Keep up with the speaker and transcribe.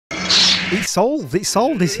It's solved, it's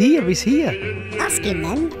solved, it's here, it's here. Ask him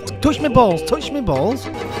then. Touch me balls, touch me balls.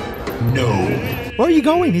 No. Where are you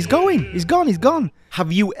going? He's going, he's gone, he's gone.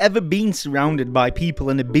 Have you ever been surrounded by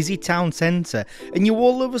people in a busy town centre and you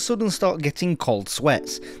all of a sudden start getting cold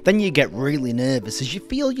sweats? Then you get really nervous as you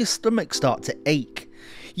feel your stomach start to ache.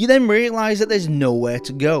 You then realise that there's nowhere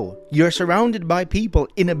to go. You're surrounded by people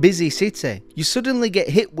in a busy city. You suddenly get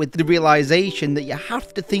hit with the realisation that you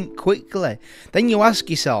have to think quickly. Then you ask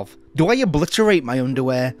yourself, do I obliterate my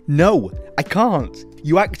underwear? No, I can't.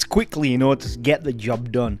 You act quickly in order to get the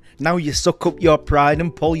job done. Now you suck up your pride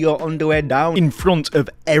and pull your underwear down in front of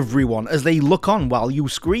everyone as they look on while you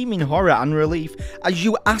scream in horror and relief as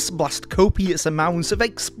you ass blast copious amounts of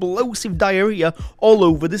explosive diarrhea all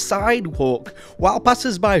over the sidewalk, while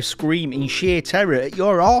passers-by scream in sheer terror at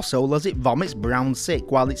your arsehole as it vomits brown sick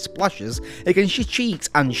while it splashes against your cheeks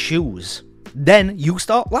and shoes. Then you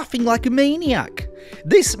start laughing like a maniac.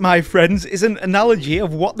 This, my friends, is an analogy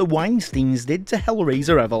of what the Weinsteins did to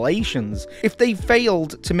Hellraiser Revelations. If they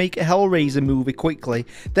failed to make a Hellraiser movie quickly,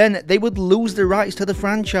 then they would lose the rights to the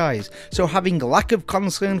franchise. So having lack of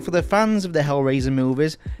concern for the fans of the Hellraiser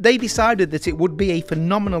movies, they decided that it would be a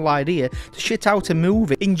phenomenal idea to shit out a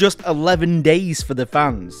movie in just 11 days for the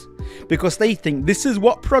fans. Because they think this is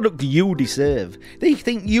what product you deserve. They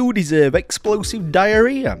think you deserve explosive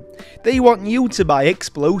diarrhea. They want you to buy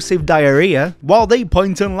explosive diarrhea while they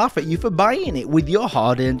point and laugh at you for buying it with your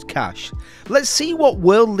hard-earned cash. Let's see what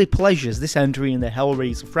worldly pleasures this entry in the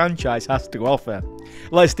Hellraiser franchise has to offer.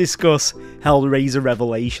 Let's discuss Hellraiser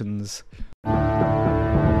Revelations.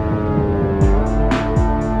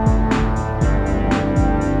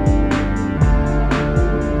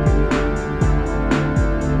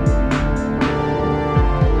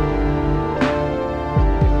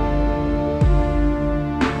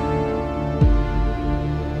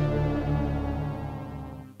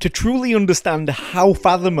 To truly understand how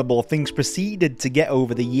fathomable things proceeded to get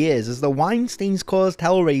over the years as the Weinsteins caused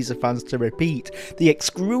Hellraiser fans to repeat the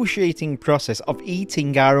excruciating process of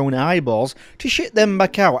eating our own eyeballs to shit them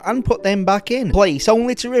back out and put them back in place,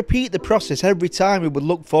 only to repeat the process every time we would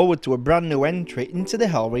look forward to a brand new entry into the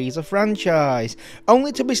Hellraiser franchise,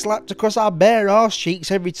 only to be slapped across our bare arse cheeks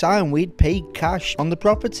every time we'd paid cash on the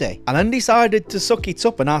property. And then decided to suck it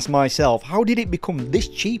up and ask myself, how did it become this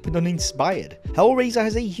cheap and uninspired? Hellraiser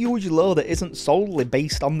has a huge lore that isn't solely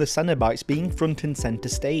based on the Cenobites being front and centre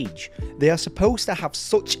stage. They are supposed to have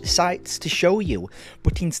such sights to show you,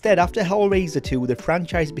 but instead after Hellraiser 2 the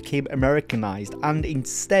franchise became Americanized, and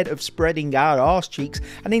instead of spreading our arse cheeks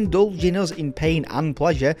and indulging us in pain and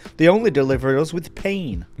pleasure, they only deliver us with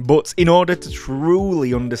pain. But in order to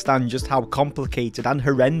truly understand just how complicated and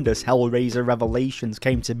horrendous Hellraiser Revelations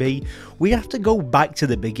came to be, we have to go back to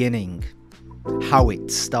the beginning. How it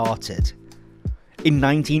started. In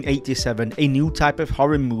 1987, a new type of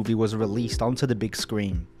horror movie was released onto the big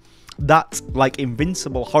screen. That, like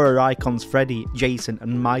invincible horror icons Freddy, Jason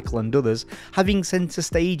and Michael and others, having centre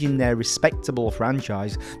stage in their respectable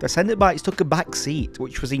franchise, the Cenobites took a back seat,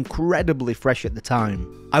 which was incredibly fresh at the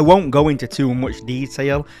time. I won't go into too much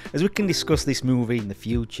detail, as we can discuss this movie in the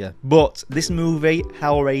future, but this movie,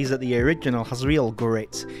 Hellraiser the original, has real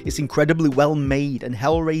grit. It's incredibly well made, and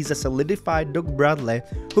Hellraiser solidified Doug Bradley,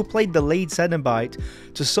 who played the lead Cenobite,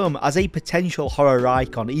 to some as a potential horror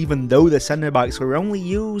icon, even though the Cenobites were only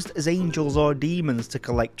used as angels or demons to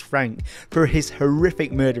collect Frank for his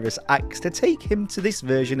horrific murderous acts to take him to this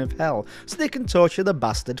version of hell so they can torture the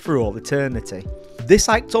bastard for all eternity. This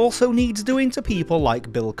act also needs doing to people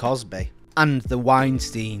like Bill Cosby and the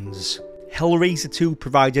Weinsteins. Hellraiser 2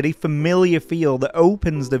 provided a familiar feel that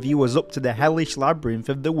opens the viewers up to the hellish labyrinth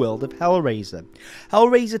of the world of Hellraiser.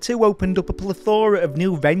 Hellraiser 2 opened up a plethora of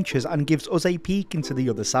new ventures and gives us a peek into the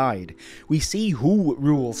other side. We see who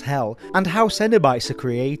rules hell and how Cenobites are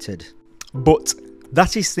created. But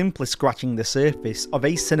that is simply scratching the surface of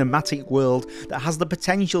a cinematic world that has the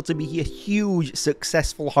potential to be a huge,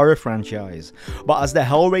 successful horror franchise. But as the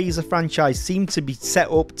Hellraiser franchise seemed to be set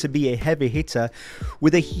up to be a heavy hitter,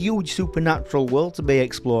 with a huge supernatural world to be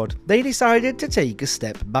explored, they decided to take a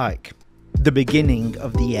step back. The beginning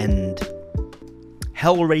of the end.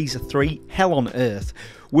 Hellraiser 3, Hell on Earth,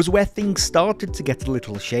 was where things started to get a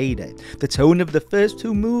little shady. The tone of the first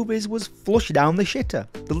two movies was flush down the shitter.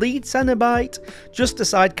 The lead Cenobite, just a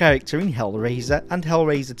side character in Hellraiser and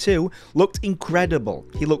Hellraiser 2, looked incredible.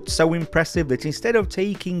 He looked so impressive that instead of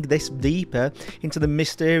taking this deeper into the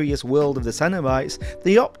mysterious world of the Cenobites,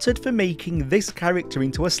 they opted for making this character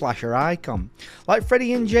into a slasher icon. Like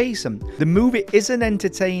Freddy and Jason, the movie is an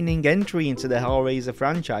entertaining entry into the Hellraiser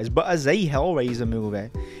franchise, but as a Hellraiser movie,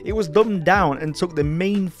 it was dumbed down and took the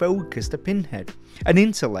main main focus to Pinhead. An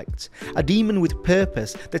intellect, a demon with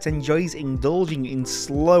purpose that enjoys indulging in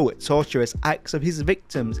slow, torturous acts of his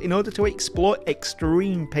victims in order to exploit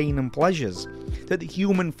extreme pain and pleasures that the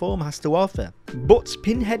human form has to offer. But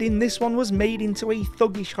Pinhead in this one was made into a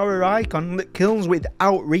thuggish horror icon that kills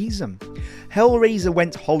without reason. Hellraiser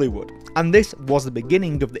went Hollywood, and this was the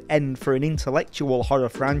beginning of the end for an intellectual horror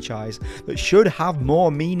franchise that should have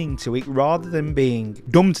more meaning to it rather than being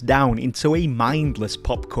dumbed down into a mindless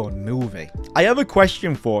popcorn movie. I have a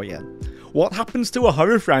question for you. What happens to a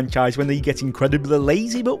horror franchise when they get incredibly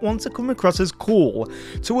lazy but want to come across as cool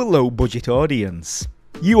to a low budget audience?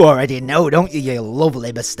 You already know, don't you, you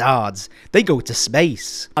lovely bastards? They go to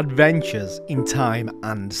space. Adventures in time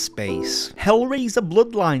and space. Hellraiser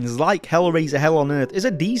Bloodlines, like Hellraiser Hell on Earth, is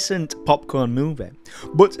a decent popcorn movie.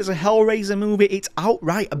 But as a Hellraiser movie, it's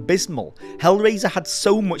outright abysmal. Hellraiser had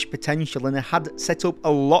so much potential and it had set up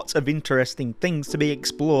a lot of interesting things to be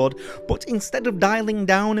explored, but instead of dialing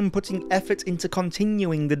down and putting effort into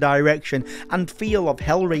continuing the direction and feel of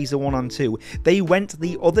Hellraiser 1 and 2, they went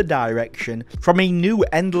the other direction, from a new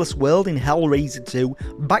endless world in Hellraiser 2,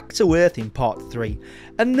 back to Earth in Part 3,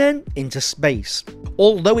 and then into space.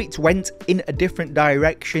 Although it went in a different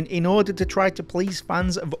direction in order to try to please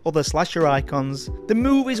fans of other slasher icons, the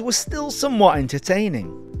movies were still somewhat entertaining.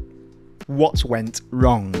 What went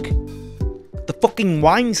wrong? The fucking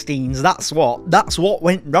Weinsteins, that's what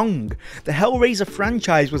went wrong. The Hellraiser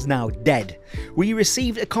franchise was now dead. We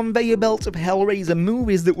received a conveyor belt of Hellraiser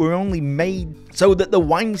movies that were only made so that the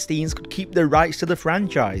Weinsteins could keep the rights to the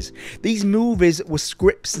franchise. These movies were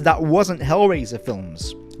scripts that wasn't Hellraiser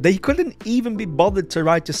films. They couldn't even be bothered to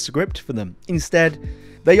write a script for them. Instead,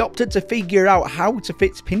 they opted to figure out how to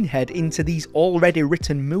fit Pinhead into these already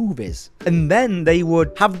written movies. And then they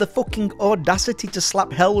would have the fucking audacity to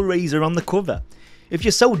slap Hellraiser on the cover. If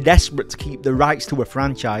you're so desperate to keep the rights to a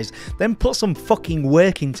franchise, then put some fucking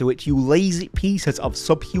work into it, you lazy pieces of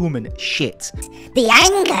subhuman shit. The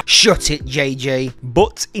anger! Shut it, JJ.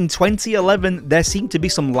 But in 2011, there seemed to be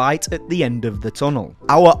some light at the end of the tunnel.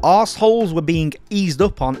 Our arseholes were being eased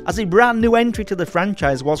up on as a brand new entry to the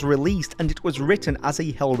franchise was released and it was written as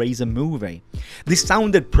a Hellraiser movie. This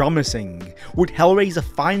sounded promising. Would Hellraiser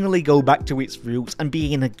finally go back to its roots and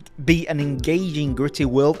be an engaging, gritty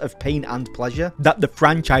world of pain and pleasure that the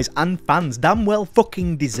franchise and fans damn well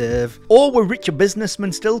fucking deserve? Or were richer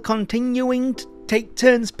businessmen still continuing to take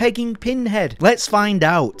turns pegging Pinhead? Let's find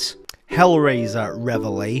out. Hellraiser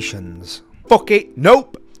Revelations. Fuck it,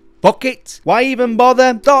 nope. Fuck it. Why even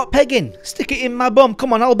bother? Start pegging. Stick it in my bum.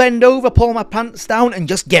 Come on, I'll bend over, pull my pants down and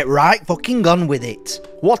just get right fucking on with it.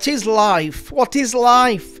 What is life? What is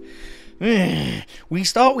life? We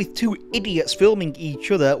start with two idiots filming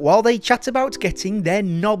each other while they chat about getting their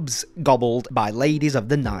knobs gobbled by ladies of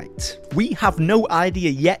the night. We have no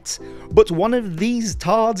idea yet, but one of these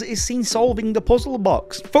tards is seen solving the puzzle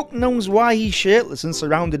box. Fuck knows why he's shirtless and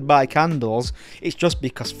surrounded by candles. It's just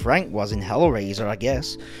because Frank was in Hellraiser, I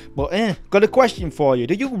guess. But got a question for you.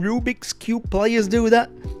 Do you Rubik's Cube players do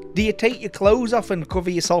that? Do you take your clothes off and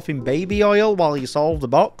cover yourself in baby oil while you solve the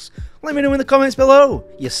box? Let me know in the comments below,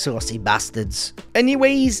 you saucy bastards.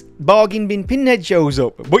 Anyways, Bargain Bin Pinhead shows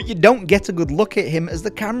up, but you don't get a good look at him as the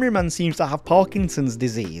cameraman seems to have Parkinson's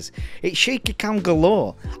disease. It's shaky cam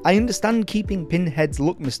galore. I understand keeping Pinhead's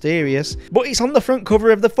look mysterious, but it's on the front cover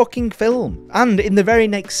of the fucking film. And in the very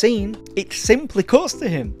next scene, it simply cuts to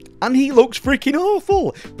him. And he looks freaking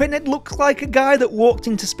awful. Pinhead looks like a guy that walked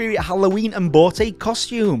into Spirit Halloween and bought a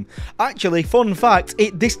costume. Actually, fun fact,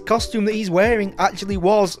 this costume that he's wearing actually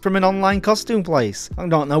was from an online costume place. I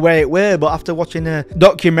don't know where it were, but after watching a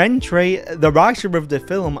documentary, the writer of the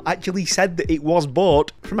film actually said that it was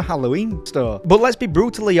bought from a Halloween store. But let's be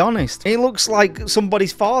brutally honest, it looks like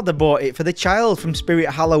somebody's father bought it for the child from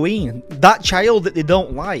Spirit Halloween. That child that they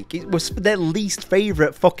don't like, it was for their least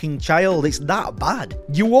favourite fucking child. It's that bad.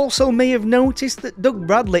 You also may have noticed that Doug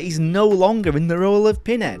Bradley is no longer in the role of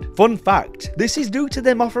Pinhead. Fun fact, this is due to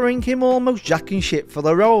them offering him almost jack and shit for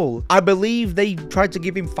the role. I believe they tried to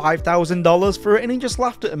give him $5,000 for it and he just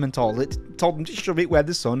laughed at them and told them to shove it where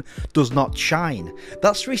the sun does not shine.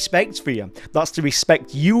 That's respect for you. That's the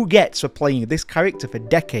respect you get for playing this character for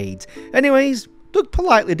decades. Anyways, Doug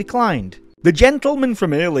politely declined. The gentlemen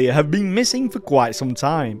from earlier have been missing for quite some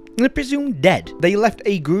time, and are presumed dead. They left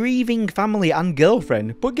a grieving family and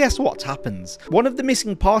girlfriend, but guess what happens? One of the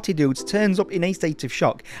missing party dudes turns up in a state of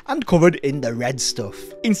shock, and covered in the red stuff.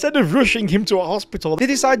 Instead of rushing him to a hospital, they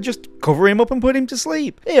decide just cover him up and put him to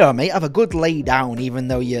sleep. Here mate, have a good lay down, even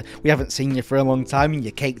though we haven't seen you for a long time and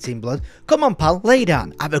you're caked in blood. Come on pal, lay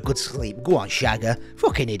down, have a good sleep, go on Shagger.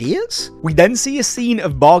 Fucking idiots. We then see a scene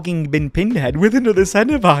of Bargain Bin Pinhead with another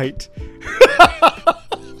Cenobite.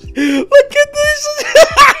 Look at this!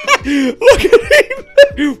 Look at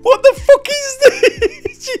him! What the fuck is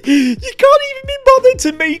this? You can't even be bothered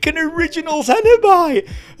to make an original Cenobite!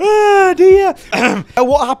 Oh dear.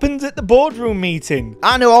 What happened at the boardroom meeting?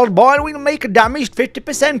 I know, old boy, we'll make a damaged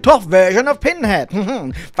 50% off version of Pinhead.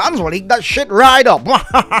 Fans will eat that shit right up.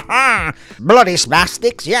 Bloody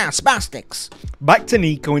spastics, yeah, spastics. Back to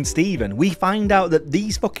Nico and Steven, we find out that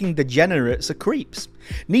these fucking degenerates are creeps.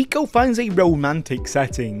 Nico finds a romantic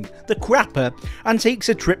setting, the Crapper, and takes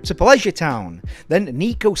a trip to Pleasure Town. Then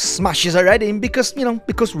Nico smashes her head in because,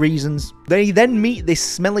 because reasons. They then meet this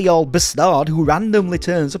smelly old bastard who randomly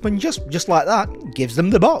turns up and just like that, gives them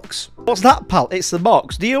the box. What's that, pal? It's the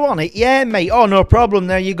box. Do you want it? Yeah, mate. Oh, no problem.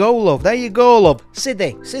 There you go, love. There you go, love. Sit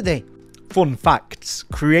there. Fun facts,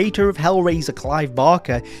 creator of Hellraiser Clive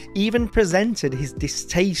Barker even presented his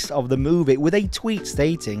distaste of the movie with a tweet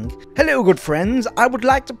stating, "Hello good friends, I would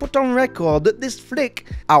like to put on record that this flick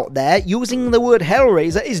out there using the word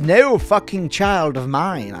Hellraiser is no fucking child of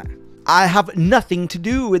mine. I have nothing to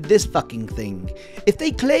do with this fucking thing. If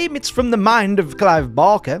they claim it's from the mind of Clive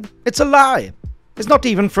Barker, it's a lie. It's not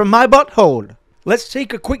even from my butthole." Let's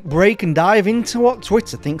take a quick break and dive into what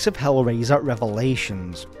Twitter thinks of Hellraiser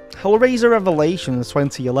Revelations. Hellraiser Revelations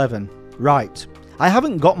 2011. Right, I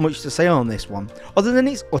haven't got much to say on this one, other than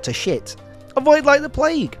it's utter shit. Avoid like the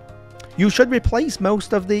plague. You could replace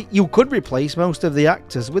most of the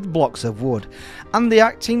actors with blocks of wood, and the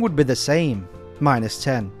acting would be the same.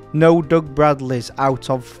 -10. No Doug Bradley's out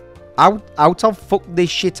of fuck this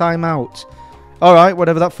shit I'm out. Alright,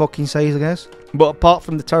 whatever that fucking says I guess. But apart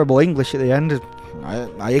from the terrible English at the end,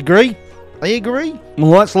 I agree.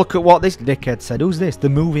 Well, let's look at what this dickhead said. Who's this? The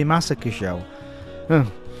Movie Massacre Show. Right,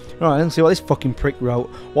 let's see what this fucking prick wrote.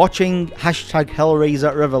 Watching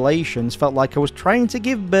 #Hellraiser Revelations felt like I was trying to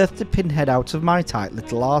give birth to Pinhead out of my tight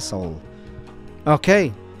little arsehole.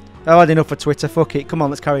 Okay. I've had enough for Twitter, fuck it. Come on,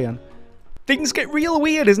 let's carry on. Things get real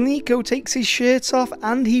weird as Nico takes his shirt off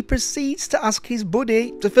and he proceeds to ask his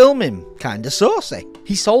buddy to film him. Kinda saucy.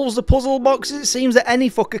 He solves the puzzle boxes. It seems that any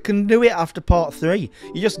fucker can do it after part 3.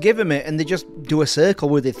 You just give him it and they just do a circle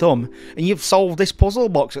with their thumb and you've solved this puzzle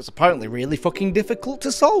box that's apparently really fucking difficult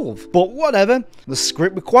to solve. But whatever, the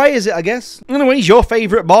script requires it I guess. Anyways, your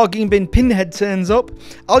favourite Bargain Bin Pinhead turns up.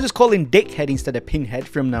 I'll just call him Dickhead instead of Pinhead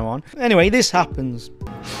from now on. Anyway, this happens.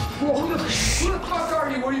 Who the fuck are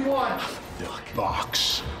you? What do you want?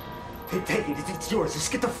 Box. Hey, take it. It's yours. Just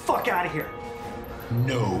get the fuck out of here.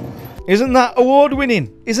 No. Isn't that award-winning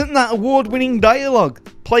dialogue?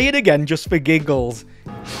 Play it again just for giggles.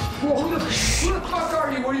 Who the fuck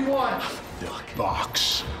are you? What do you want?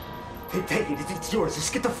 Box. Hey, take it. It's yours.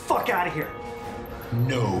 Just get the fuck out of here.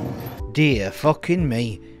 No. Dear fucking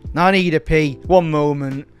me. I need a pee. One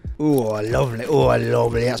moment. Oh, lovely. Oh,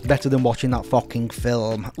 lovely. That's better than watching that fucking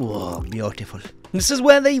film. Oh, beautiful. This is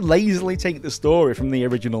where they lazily take the story from the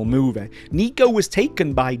original movie. Nico was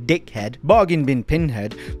taken by Dickhead, Bargain Bin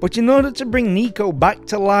Pinhead, but in order to bring Nico back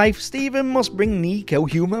to life, Steven must bring Nico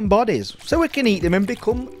human bodies, so he can eat them and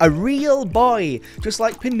become a real boy, just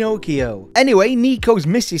like Pinocchio. Anyway, Nico's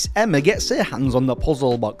Mrs. Emma gets her hands on the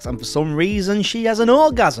puzzle box and for some reason she has an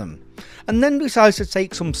orgasm. And then decides to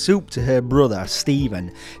take some soup to her brother,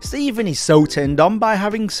 Steven. Steven is so turned on by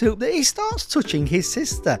having soup that he starts touching his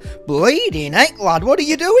sister. Bleeding heck, lad, what are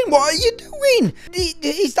you doing? What are you doing?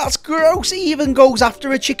 That's gross. He even goes after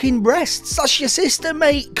her chicken breasts. That's your sister,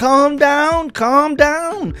 mate. Calm down.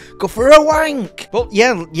 Go for a wank. But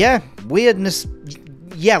yeah, weirdness.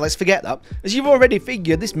 Yeah, let's forget that. As you've already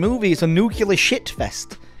figured, this movie is a nuclear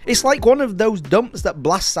shitfest. It's like one of those dumps that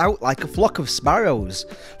blasts out like a flock of sparrows,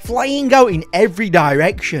 flying out in every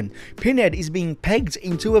direction. Pinhead is being pegged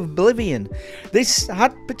into oblivion. This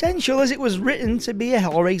had potential as it was written to be a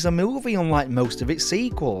Hellraiser movie unlike most of its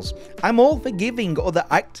sequels. I'm all for giving other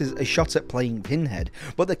actors a shot at playing Pinhead,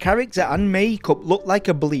 but the character and makeup look like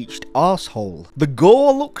a bleached arsehole. The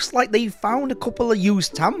gore looks like they found a couple of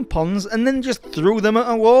used tampons and then just threw them at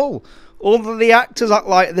a wall. Although the actors act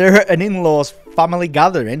like they're at an in-laws family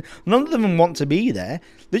gathering, none of them want to be there.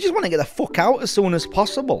 They just want to get the fuck out as soon as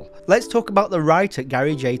possible. Let's talk about the writer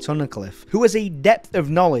Gary J. Tunnicliffe, who has a depth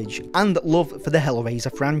of knowledge and love for the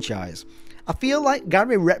Hellraiser franchise. I feel like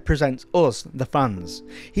Gary represents us, the fans.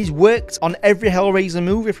 He's worked on every Hellraiser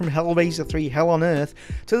movie from Hellraiser 3 Hell on Earth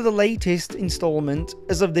to the latest installment,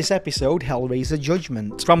 as of this episode, Hellraiser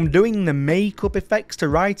Judgment. From doing the makeup effects to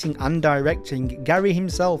writing and directing, Gary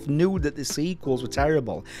himself knew that the sequels were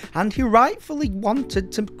terrible, and he rightfully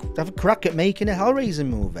wanted to have a crack at making a Hellraiser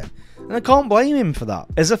movie. And I can't blame him for that.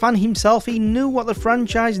 As a fan himself, he knew what the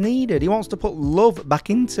franchise needed. He wants to put love back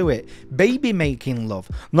into it. Baby making love,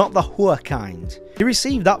 not the whore kind. He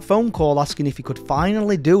received that phone call asking if he could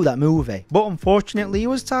finally do that movie, but unfortunately he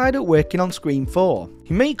was tied up working on Scream 4.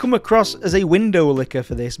 He may come across as a window licker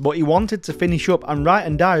for this, but he wanted to finish up and write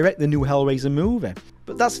and direct the new Hellraiser movie.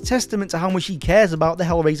 But that's a testament to how much he cares about the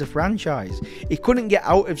Hellraiser franchise. He couldn't get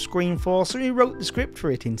out of Scream 4, so he wrote the script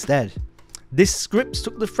for it instead. This script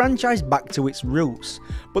took the franchise back to its roots,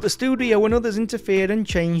 but the studio and others interfered and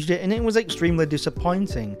changed it, and it was extremely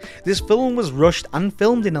disappointing. This film was rushed and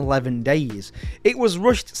filmed in 11 days. It was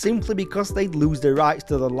rushed simply because they'd lose the rights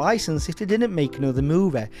to the license if they didn't make another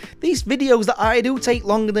movie. These videos that I do take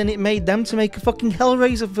longer than it made them to make a fucking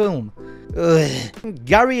Hellraiser film. Ugh.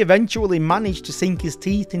 Gary eventually managed to sink his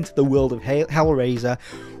teeth into the world of Hellraiser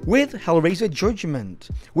with Hellraiser Judgment,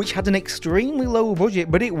 which had an extremely low budget,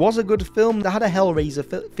 but it was a good film that had a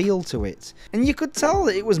Hellraiser feel to it. And you could tell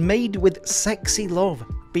that it was made with sexy love.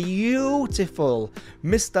 Beautiful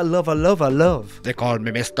Mr. Lover Lover Love. They call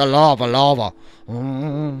me Mr. Lover Lover.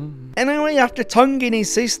 Anyway, after tonguing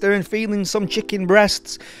his sister and feeling some chicken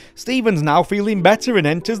breasts, Stephen's now feeling better and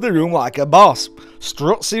enters the room like a boss.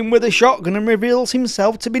 Struts in with a shotgun and reveals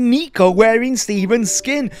himself to be Nico wearing Stephen's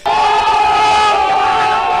skin.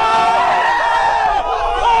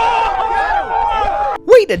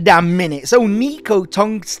 Wait a damn minute, so Nico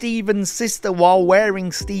tongued Stephen's sister while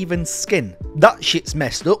wearing Stephen's skin? That shit's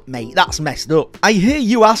messed up, mate, that's messed up. I hear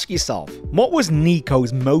you ask yourself, what was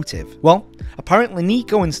Nico's motive? Well, apparently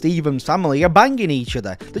Nico and Stephen's family are banging each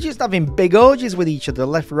other. They're just having big orgies with each other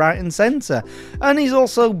left, right and centre. And he's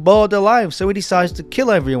also bored alive, so he decides to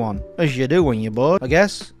kill everyone. As you do when you're bored, I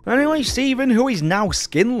guess. Anyway, Stephen, who is now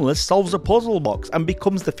skinless, solves a puzzle box and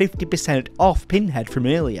becomes the 50% off Pinhead from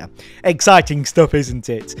earlier. Exciting stuff, isn't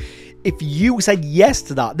it? If you said yes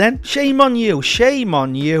to that, then shame on you, shame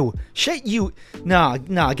on you. Shit you. Nah,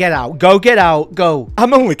 get out, go.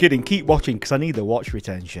 I'm only kidding, keep watching because I need the watch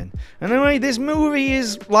retention. Anyway, this movie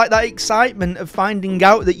is like that excitement of finding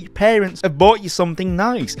out that your parents have bought you something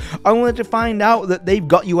nice, only to find out that they've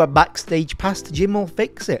got you a backstage pass to Jim Will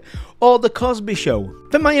Fix It, or The Cosby Show.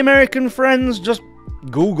 For my American friends, just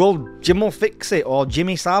Google Jim Will Fix It or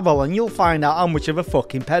Jimmy Savile and you'll find out how much of a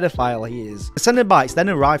fucking pedophile he is. The Cenobites then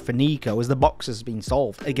arrive for Nico as the box has been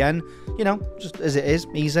solved. Again, you know, just as it is,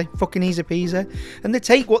 easy, fucking easy peasy. And they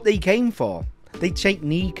take what they came for. They take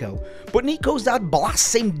Nico, but Nico's dad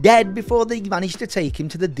blasts him dead before they manage to take him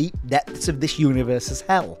to the deep depths of this universe's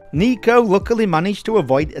hell. Nico luckily managed to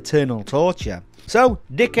avoid eternal torture. So,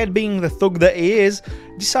 dickhead being the thug that he is,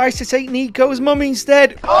 decides to take Nico's mum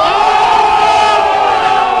instead.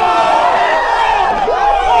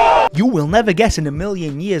 You will never guess in a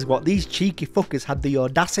million years what these cheeky fuckers had the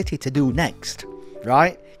audacity to do next,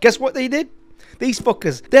 right? Guess what they did? These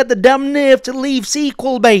fuckers, they had the damn nerve to leave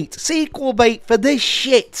sequel bait for this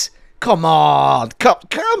shit. Come on,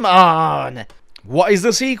 come on. What is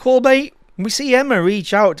the sequel bait? We see Emma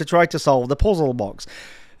reach out to try to solve the puzzle box.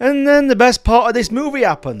 And then the best part of this movie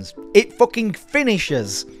happens. It fucking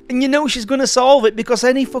finishes. And you know she's gonna solve it because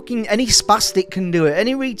any spastic can do it.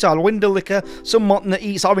 Any retard, window licker, someone that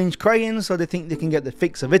eats orange crayons so they think they can get the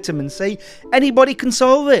fix of vitamin C. Anybody can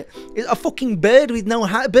solve it. A fucking bird with no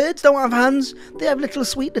hat. Birds don't have hands. They have little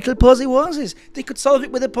sweet little posy-wozzies. They could solve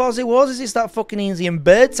it with a posy-wozzies. It's that fucking easy. And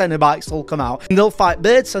bird Cenobites will come out. And they'll fight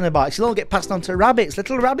bird Cenobites. They'll get passed on to rabbits.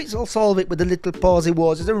 Little rabbits will solve it with the little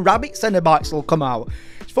posy-wozzies. And rabbit Cenobites will come out.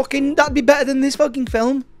 Fucking, that'd be better than this fucking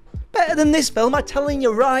film. Better than this film, I'm telling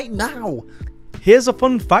you right now. Here's a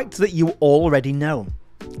fun fact that you already know.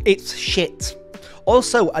 It's shit.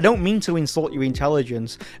 Also, I don't mean to insult your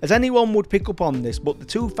intelligence, as anyone would pick up on this, but the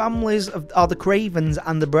two families are the Cravens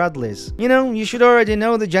and the Bradleys. You know, you should already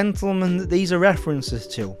know the gentlemen that these are references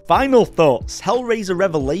to. Final thoughts. Hellraiser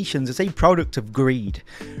Revelations is a product of greed.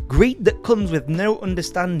 Greed that comes with no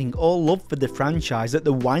understanding or love for the franchise that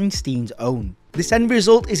the Weinsteins own. This end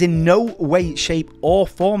result is in no way, shape or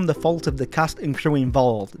form the fault of the cast and crew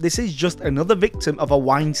involved. This is just another victim of a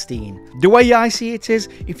Weinstein. The way I see it is,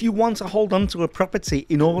 if you want to hold on to a property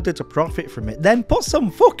in order to profit from it, then put some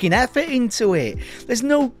fucking effort into it. There's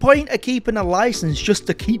no point of keeping a license just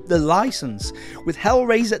to keep the license. With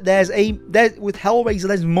Hellraiser,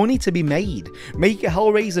 there's money to be made. Make a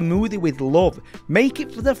Hellraiser movie with love. Make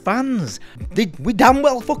it for the fans. We damn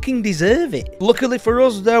well fucking deserve it. Luckily for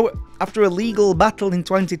us though, after a legal battle in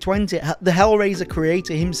 2020, the Hellraiser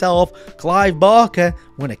creator himself, Clive Barker,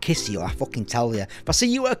 I'm gonna kiss you, I fucking tell you. If I see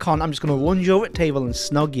you at a con, I'm just gonna lunge over at table and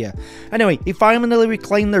snog you. Anyway, he finally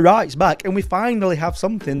reclaimed the rights back, and we finally have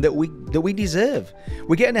something that we deserve.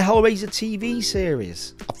 We're getting a Hellraiser TV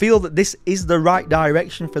series. I feel that this is the right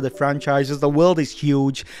direction for the franchise, as the world is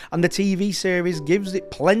huge, and the TV series gives it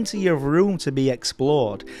plenty of room to be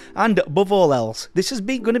explored. And above all else, this is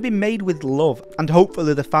going to be made with love, and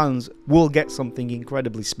hopefully the fans will get something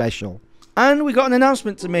incredibly special. And we got an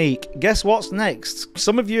announcement to make. Guess what's next?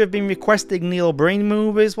 Some of you have been requesting Neil Breen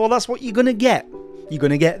movies. Well, that's what you're gonna get. You're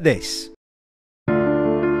gonna get this.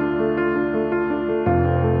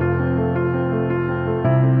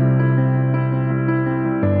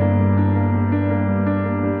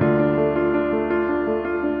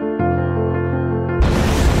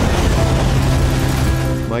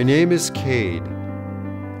 My name is Cade.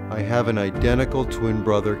 I have an identical twin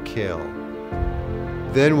brother, Cale.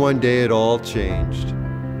 Then one day it all changed.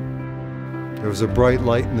 There was a bright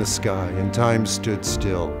light in the sky and time stood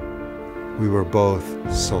still. We were both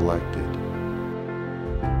selected.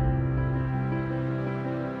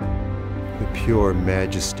 The pure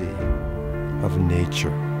majesty of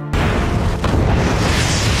nature.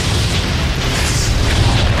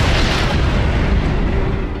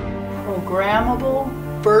 Programmable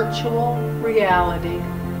virtual reality,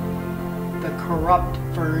 the corrupt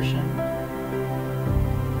version.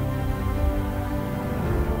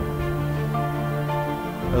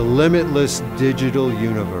 A limitless digital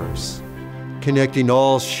universe, connecting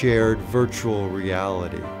all shared virtual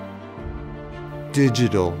reality.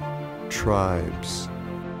 Digital tribes.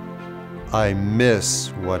 I miss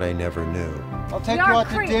what I never knew. I'll take you out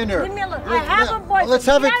to dinner. Leave me alone. I have a boyfriend. Let's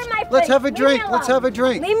have Get it. out of my Let's face. have a Leave drink. me Let's alone. have a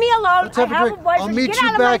drink. Leave me alone. Let's have I a drink. a boyfriend. I'll meet Get you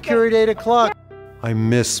out of my back here at face. 8 o'clock. I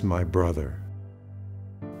miss my brother.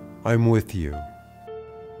 I'm with you.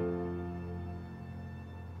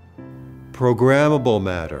 Programmable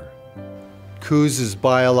matter. Kuz's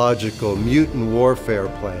biological mutant warfare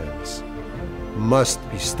plans must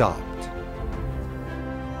be stopped.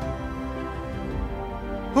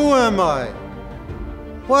 Who am I?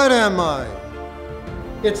 What am I?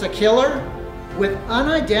 It's a killer with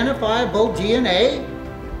unidentifiable DNA?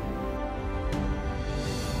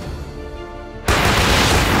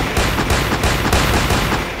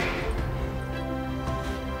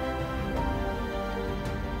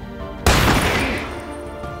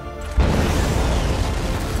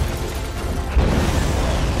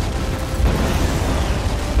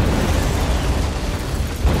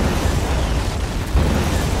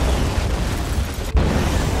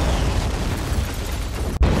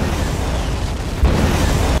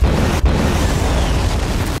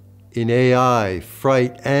 In AI,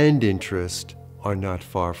 fright and interest are not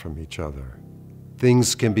far from each other.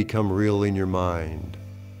 Things can become real in your mind.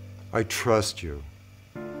 I trust you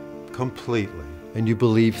completely, and you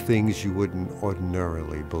believe things you wouldn't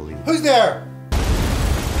ordinarily believe. Who's there?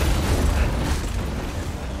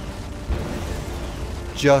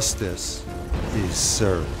 Justice is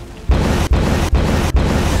served.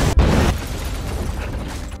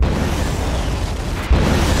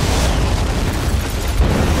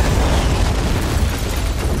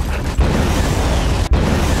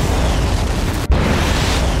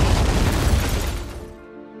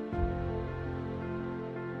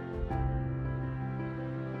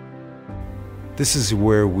 This is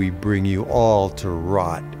where we bring you all to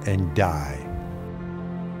rot and die.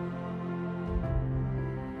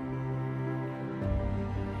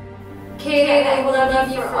 Cade, I will love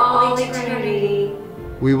you for all eternity.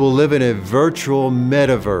 We will live in a virtual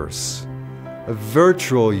metaverse, a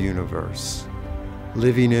virtual universe,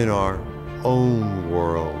 living in our own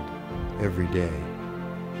world every day.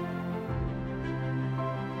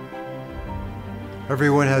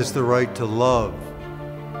 Everyone has the right to love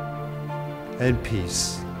and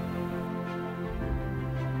peace.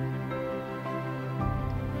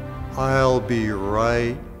 I'll be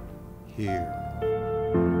right here.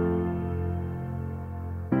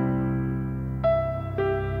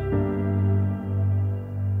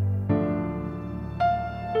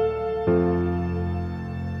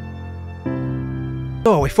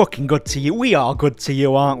 So we fucking good to you. We are good to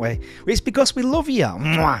you, aren't we? It's because we love you.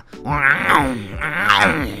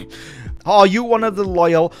 Are you one of the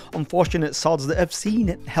loyal, unfortunate sods that have seen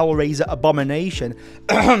Hellraiser Abomination?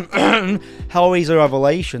 Hellraiser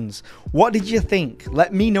Revelations. What did you think?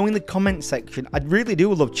 Let me know in the comment section. I really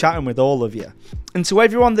do love chatting with all of you. And to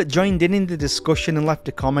everyone that joined in the discussion and left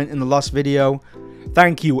a comment in the last video,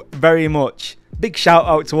 thank you very much. Big shout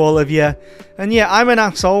out to all of you. And yeah, I'm an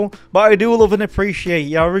asshole, but I do love and appreciate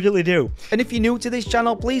you, I really do. And if you're new to this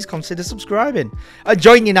channel, please consider subscribing.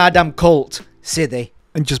 Join in our damn cult, silly.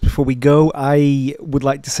 And just before we go, I would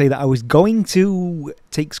like to say that I was going to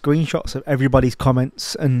take screenshots of everybody's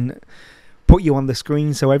comments and put you on the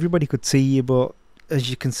screen so everybody could see you, but as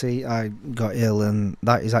you can see, I got ill and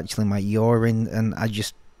that is actually my urine and I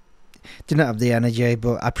just didn't have the energy,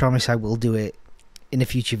 but I promise I will do it in a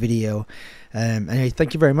future video. Anyway,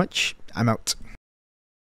 thank you very much. I'm out.